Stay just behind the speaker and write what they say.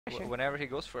Whenever he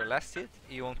goes for a last hit,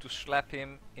 you want to slap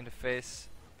him in the face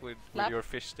with your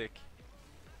fish stick.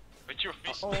 With your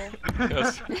fish stick?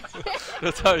 Yes.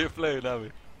 That's how you play,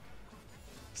 Navi.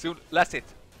 Soon, last hit.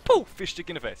 Pooh! Fish stick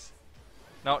in the face.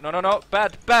 No.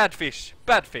 Bad fish.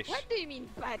 Bad fish. What do you mean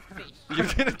bad fish? You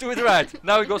didn't do it right.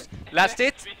 Now he goes last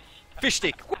hit. Fish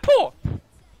stick. Whoop-paw!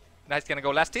 Now he's gonna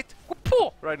go last hit.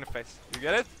 Whoop-paw! Right in the face. You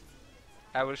get it?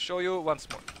 I will show you once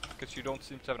more. Because you don't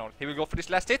seem to have known. He will go for this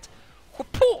last hit.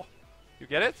 Whoop-paw! You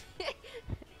get it?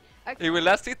 Okay. He will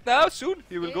last hit now, soon.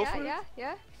 He will go for it.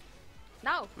 Yeah.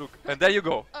 Now. Look, and there you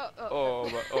go. Oh.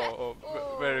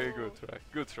 Very good try.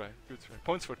 Good try.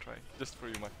 Points for trying. Just for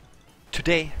you, my friend.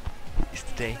 Today is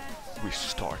the day we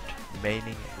start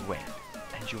maining Vayne.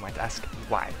 And you might ask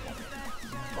why.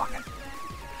 Why?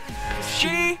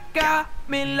 She got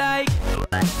me like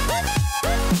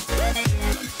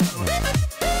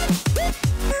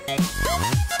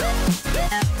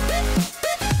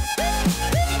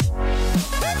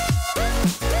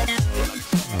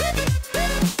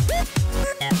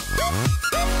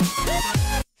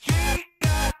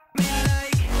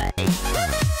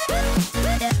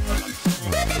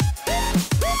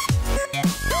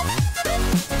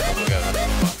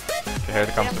Here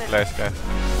it comes to place, guys.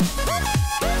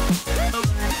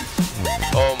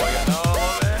 Oh my god, no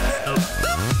man!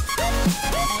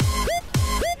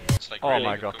 It's like Oh really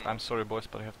my god, good. I'm sorry boys,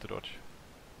 but I have to dodge.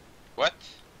 What?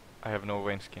 I have no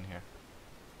Vayne skin here.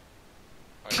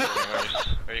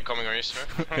 Are you coming on your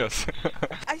server? Yes.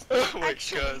 I think Oh my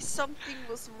actually God. something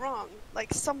was wrong.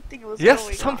 Like something was Yes,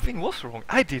 going something was wrong.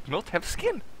 I did not have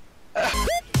skin. What's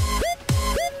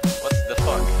the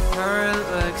fuck? her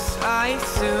looks, I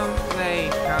assume they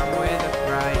come with a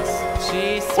price.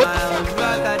 She smiles,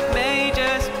 but that may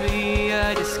just be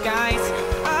a disguise.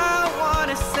 I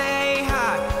wanna say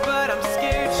hi, but I'm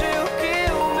scared she'll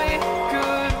kill me.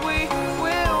 Could we,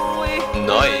 will we?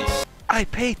 Nice! I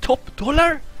pay top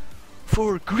dollar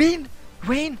for green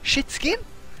Vayne shit skin,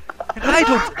 and I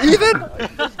don't even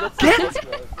get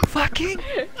fucking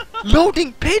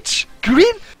loading page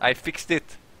green. I fixed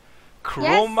it.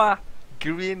 Chroma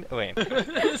green Vayne.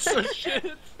 So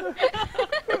shit!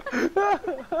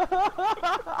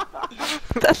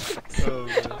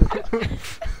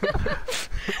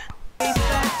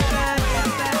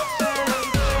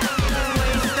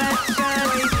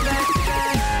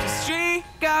 She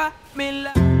got me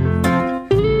like